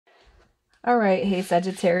All right, hey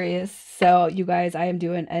Sagittarius. So, you guys, I am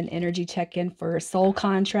doing an energy check-in for soul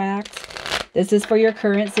contract. This is for your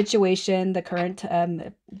current situation, the current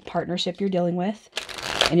partnership you're dealing with.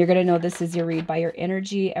 And you're going to know this is your read by your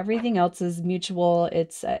energy. Everything else is mutual,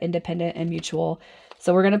 it's independent and mutual.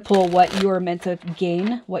 So, we're going to pull what you are meant to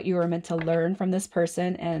gain, what you are meant to learn from this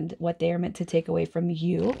person, and what they are meant to take away from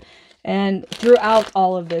you. And throughout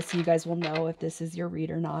all of this, you guys will know if this is your read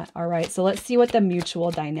or not. All right, so let's see what the mutual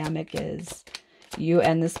dynamic is. You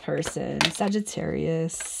and this person,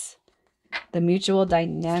 Sagittarius. The mutual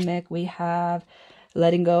dynamic, we have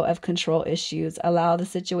letting go of control issues. Allow the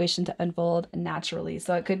situation to unfold naturally.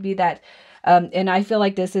 So it could be that, and I feel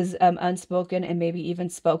like this is unspoken and maybe even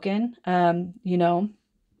spoken, you know,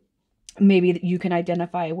 maybe you can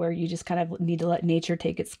identify where you just kind of need to let nature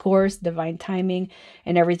take its course, divine timing,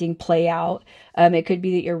 and everything play out. It could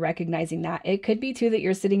be that you're recognizing that. It could be too that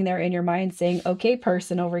you're sitting there in your mind saying, okay,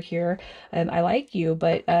 person over here, I like you,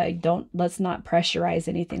 but let's not pressurize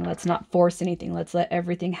anything. Let's not force anything. Let's let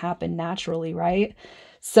everything happen naturally, right?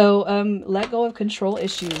 So let go of control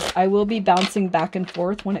issues. I will be bouncing back and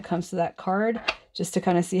forth when it comes to that card, just to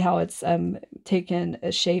kind of see how it's taken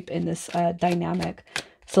a shape in this dynamic.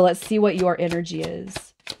 So let's see what your energy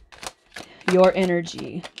is. Your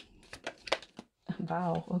energy.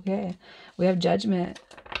 Wow, okay. We have Judgment,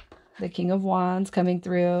 the King of Wands coming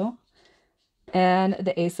through, and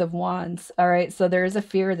the Ace of Wands. All right, so there is a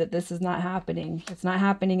fear that this is not happening. It's not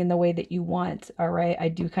happening in the way that you want, all right? I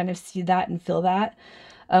do kind of see that and feel that.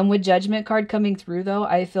 With Judgment card coming through, though,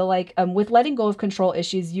 I feel like with letting go of control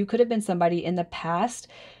issues, you could have been somebody in the past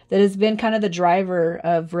that has been kind of the driver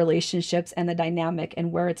of relationships and the dynamic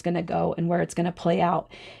and where it's going to go and where it's going to play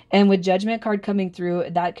out. And with Judgment card coming through,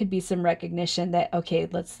 that could be some recognition that, okay,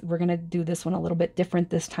 we're going to do this one a little bit different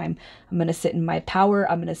this time. I'm going to sit in my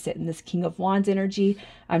power. I'm going to sit in this King of Wands energy.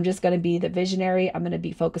 I'm just going to be the visionary. I'm going to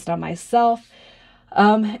be focused on myself.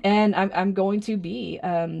 And I'm going to be,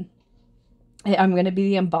 I'm going to be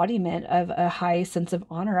the embodiment of a high sense of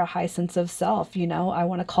honor, a high sense of self. You know, I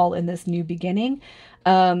want to call in this new beginning,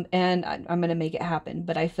 and I'm going to make it happen.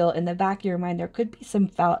 But I feel in the back of your mind, there could be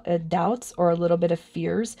some doubts or a little bit of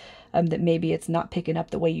fears that maybe it's not picking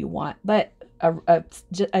up the way you want. But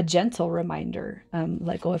a gentle reminder,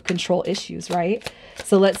 let go of control issues, right?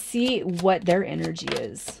 So let's see what their energy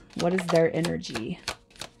is. What is their energy?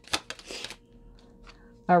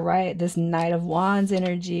 All right, this Knight of Wands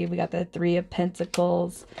energy. We got the Three of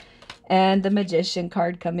Pentacles and the Magician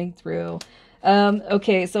card coming through.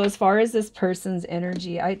 Okay, so as far as this person's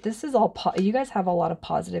energy, this is all, you guys have a lot of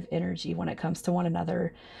positive energy when it comes to one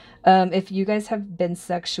another. If you guys have been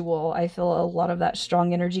sexual, I feel a lot of that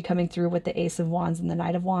strong energy coming through with the Ace of Wands and the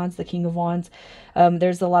Knight of Wands, the King of Wands.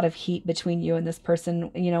 There's a lot of heat between you and this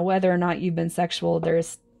person. You know, whether or not you've been sexual,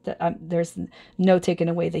 there's no taking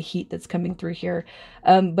away the heat that's coming through here.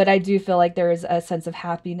 But I do feel like there is a sense of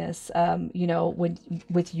happiness, you know,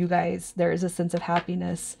 with you guys, there is a sense of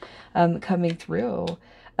happiness coming through.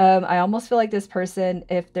 I almost feel like this person,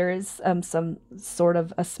 if there is some sort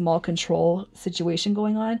of a small control situation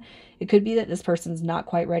going on, it could be that this person's not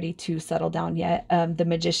quite ready to settle down yet. The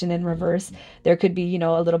Magician in reverse, there could be, you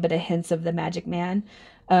know, a little bit of hints of the Magic Man.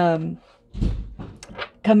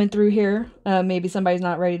 Coming through here. Maybe somebody's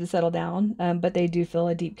not ready to settle down, but they do feel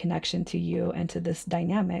a deep connection to you and to this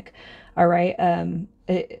dynamic. All right.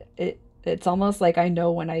 It's almost like I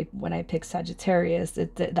know when I pick Sagittarius,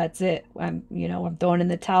 that's it. I'm throwing in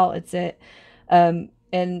the towel. It's it.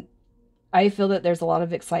 And I feel that there's a lot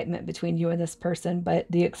of excitement between you and this person, but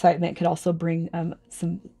the excitement could also bring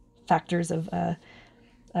some factors of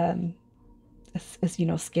you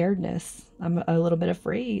know, scaredness. I'm a little bit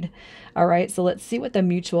afraid. All right, so let's see what the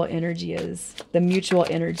mutual energy is. The mutual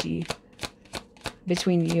energy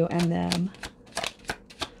between you and them.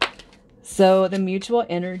 So the mutual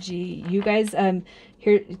energy, you guys,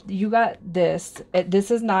 here, you got this. This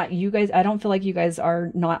is not, you guys, I don't feel like you guys are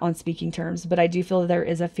not on speaking terms, but I do feel there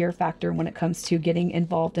is a fear factor when it comes to getting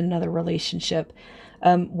involved in another relationship.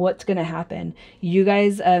 What's going to happen? You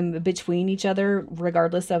guys, between each other,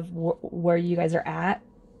 regardless of where you guys are at,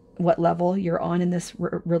 what level you're on in this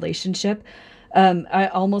relationship, I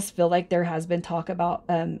almost feel like there has been talk about,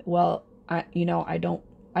 well, I don't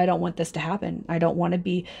want this to happen. I don't want to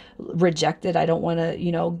be rejected. I don't want to,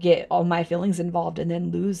 you know, get all my feelings involved and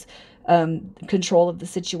then lose control of the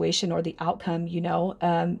situation or the outcome, you know.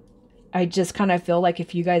 I just kind of feel like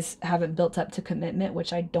if you guys haven't built up to commitment,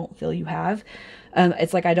 which I don't feel you have,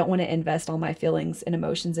 it's like I don't want to invest all my feelings and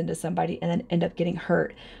emotions into somebody and then end up getting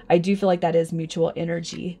hurt. I do feel like that is mutual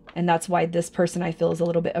energy. And that's why this person I feel is a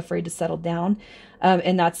little bit afraid to settle down.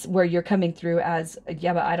 And that's where you're coming through as,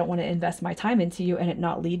 yeah, but I don't want to invest my time into you and it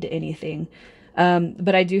not lead to anything.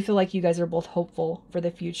 But I do feel like you guys are both hopeful for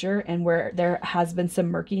the future, and where there has been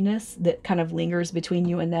some murkiness that kind of lingers between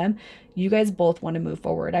you and them, you guys both want to move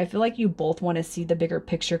forward. I feel like you both want to see the bigger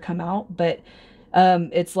picture come out, but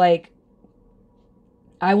it's like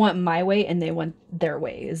I want my way and they want their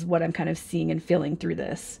way is what I'm kind of seeing and feeling through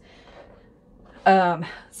this.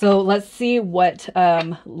 So let's see what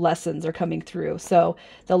lessons are coming through. So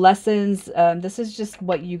the lessons, this is just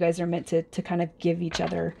what you guys are meant to kind of give each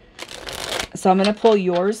other. So I'm going to pull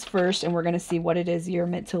yours first, and we're going to see what it is you're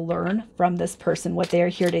meant to learn from this person, what they are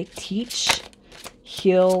here to teach,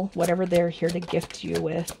 heal, whatever they're here to gift you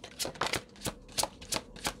with.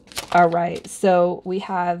 All right, so we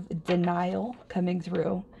have denial coming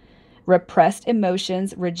through, repressed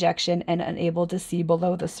emotions, rejection, and unable to see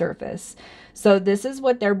below the surface. So this is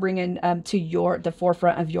what they're bringing to the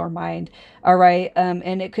forefront of your mind. All right.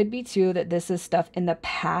 And it could be too that this is stuff in the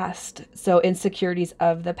past. So insecurities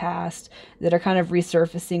of the past that are kind of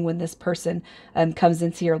resurfacing when this person comes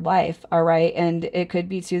into your life. All right. And it could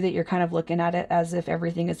be too that you're kind of looking at it as if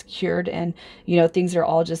everything is cured and, you know, things are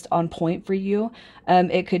all just on point for you.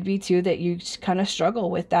 It could be too that you kind of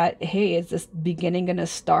struggle with that. Hey, is this beginning going to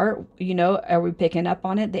start? You know, are we picking up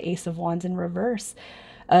on it? The Ace of Wands in reverse.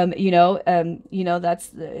 You know,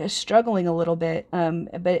 that's struggling a little bit.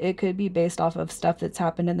 But it could be based off of stuff that's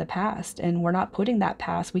happened in the past, and we're not putting that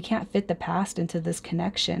past. We can't fit the past into this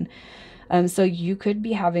connection. So you could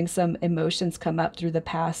be having some emotions come up through the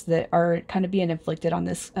past that are kind of being inflicted on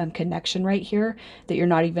this connection right here that you're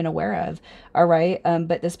not even aware of. All right.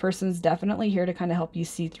 But this person's definitely here to kind of help you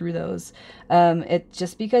see through those. It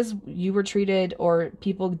just because you were treated or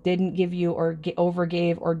people didn't give you or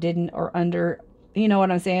overgave or didn't or under, you know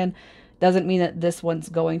what I'm saying? Doesn't mean that this one's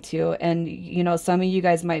going to. And, you know, some of you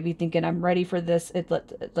guys might be thinking, I'm ready for this.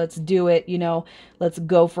 Let's do it. You know, let's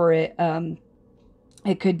go for it.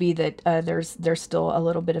 It could be that there's still a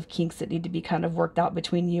little bit of kinks that need to be kind of worked out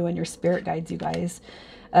between you and your spirit guides, you guys.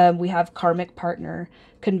 We have karmic partner,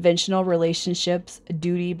 conventional relationships,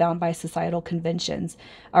 duty bound by societal conventions.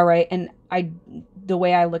 All right. And the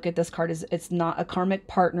way I look at this card is it's not a karmic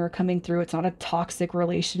partner coming through. It's not a toxic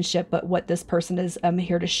relationship, but what this person is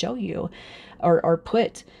here to show you or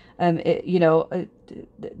put.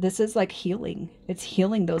 This is like healing. It's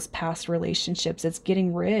healing those past relationships. It's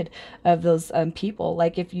getting rid of those people.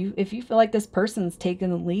 Like if you feel like this person's taking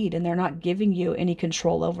the lead and they're not giving you any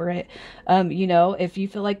control over it, if you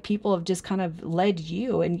feel like people have just kind of led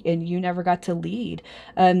you and you never got to lead,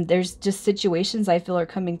 there's just situations I feel are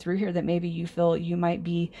coming through here that maybe you feel you might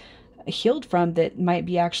be healed from that might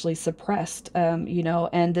be actually suppressed,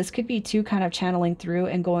 and this could be too kind of channeling through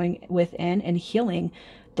and going within and healing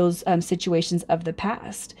those situations of the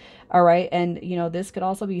past. All right. And, this could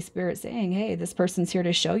also be spirit saying, hey, this person's here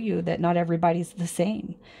to show you that not everybody's the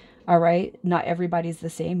same. All right. Not everybody's the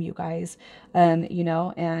same, you guys. If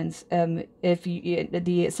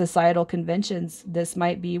the societal conventions, this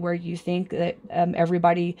might be where you think that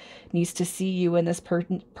everybody needs to see you in this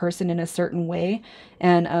person in a certain way.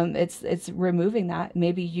 And it's removing that.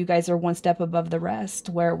 Maybe you guys are one step above the rest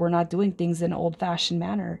where we're not doing things in an old fashioned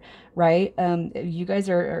manner. Right. You guys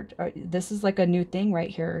are this is like a new thing right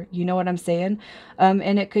here. You know what I'm saying?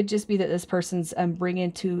 And it could just be that this person's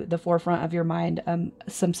bringing to the forefront of your mind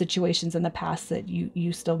some situations in the past that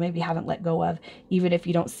you still maybe haven't let go of. Even if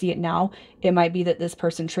you don't see it now, it might be that this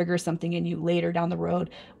person triggers something in you later down the road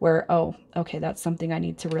where, oh, okay, that's something I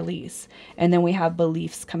need to release. And then we have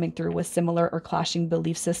beliefs coming through with similar or clashing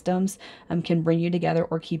belief systems can bring you together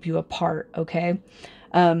or keep you apart. Okay.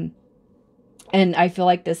 And I feel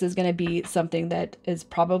like this is going to be something that is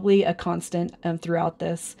probably a constant throughout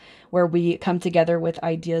this, where we come together with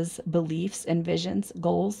ideas, beliefs, and visions,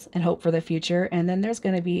 goals, and hope for the future. And then there's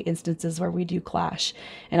going to be instances where we do clash.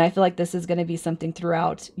 And I feel like this is going to be something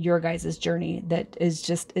throughout your guys' journey that is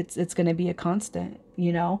just, it's going to be a constant,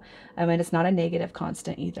 and it's not a negative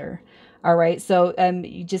constant either. All right. So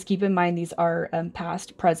you just keep in mind, these are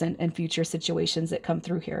past, present, and future situations that come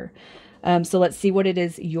through here. So let's see what it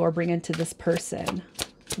is you're bringing to this person.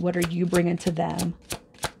 What are you bringing to them?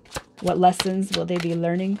 What lessons will they be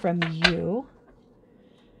learning from you?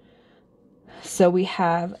 So we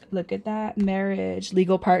have, look at that, marriage,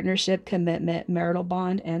 legal partnership, commitment, marital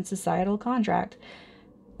bond, and societal contract.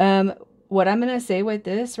 what I'm going to say with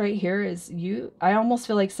this right here is I almost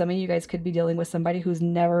feel like some of you guys could be dealing with somebody who's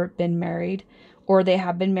never been married, or they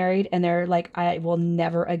have been married and they're like, I will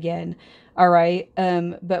never again. All right.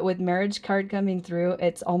 But with marriage card coming through,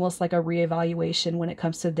 it's almost like a reevaluation when it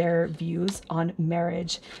comes to their views on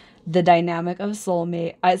marriage, the dynamic of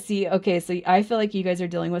soulmate. I see. Okay. So I feel like you guys are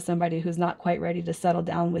dealing with somebody who's not quite ready to settle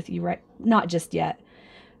down with you, right? Not just yet.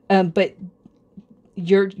 But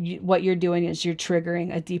what you're doing is you're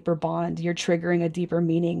triggering a deeper bond, you're triggering a deeper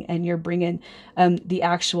meaning, and you're bringing the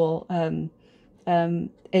actual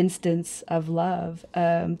instance of love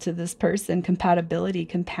to this person, compatibility,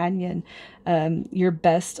 companion, your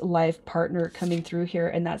best life partner coming through here.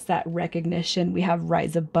 And that's that recognition. We have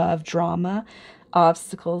rise above drama,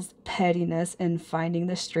 obstacles, pettiness, and finding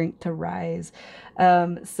the strength to rise.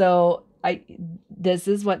 So this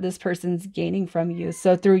is what this person's gaining from you.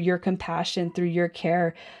 So through your compassion, through your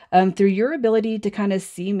care, through your ability to kind of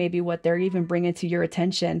see maybe what they're even bringing to your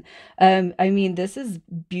attention. I mean, this is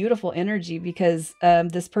beautiful energy because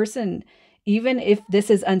this person, even if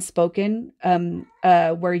this is unspoken,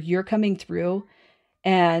 where you're coming through,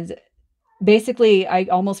 and basically, I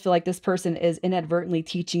almost feel like this person is inadvertently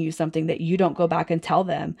teaching you something that you don't go back and tell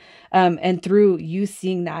them. And through you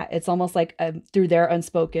seeing that, it's almost like through their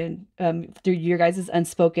unspoken, through your guys'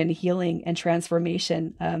 unspoken healing and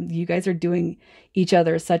transformation, you guys are doing each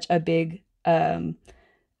other such a big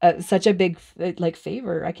like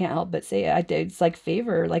favor. I can't help but say it. It's like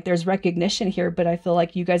favor. Like there's recognition here, but I feel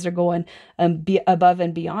like you guys are going be above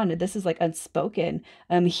and beyond. This is like unspoken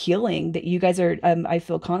healing that you guys are. I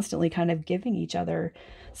feel constantly kind of giving each other.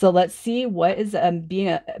 So let's see what is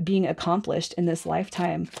being accomplished in this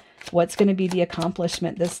lifetime. What's going to be the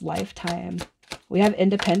accomplishment this lifetime? We have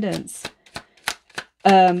independence.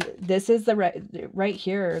 This is the right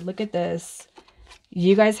here. Look at this.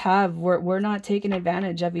 You guys we're not taking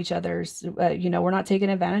advantage of each other's, we're not taking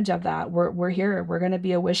advantage of that. We're here. We're going to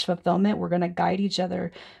be a wish fulfillment. We're going to guide each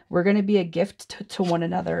other. We're going to be a gift to one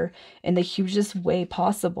another in the hugest way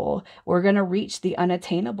possible. We're going to reach the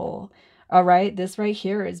unattainable. All right. This right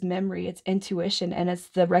here is memory. It's intuition. And it's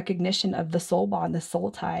the recognition of the soul bond, the soul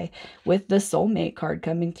tie, with the soulmate card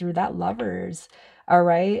coming through, that lovers. All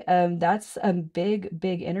right. That's a big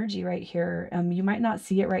energy right here. You might not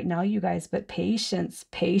see it right now, you guys, but patience,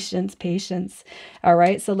 patience, patience. All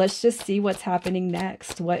right. So let's just see what's happening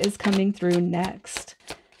next. What is coming through next?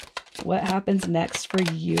 What happens next for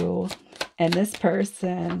you and this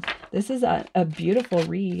person? This is a beautiful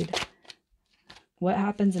read. What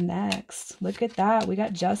happens next? Look at that. We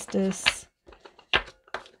got justice.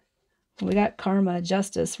 We got karma,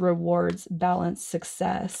 justice, rewards, balance,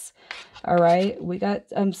 success. All right. We got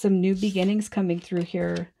some new beginnings coming through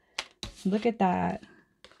here. Look at that.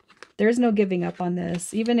 There's no giving up on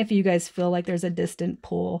this. Even if you guys feel like there's a distant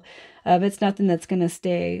pull, it's nothing that's going to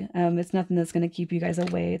stay. It's nothing that's going to keep you guys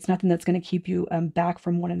away. It's nothing that's going to keep you back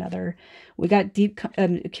from one another. We got deep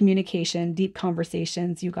communication, deep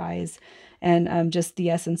conversations, you guys, and just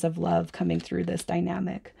the essence of love coming through this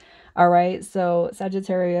dynamic. All right. So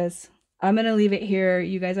Sagittarius, I'm going to leave it here.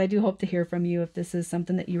 You guys, I do hope to hear from you if this is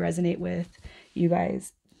something that you resonate with. You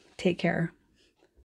guys, take care.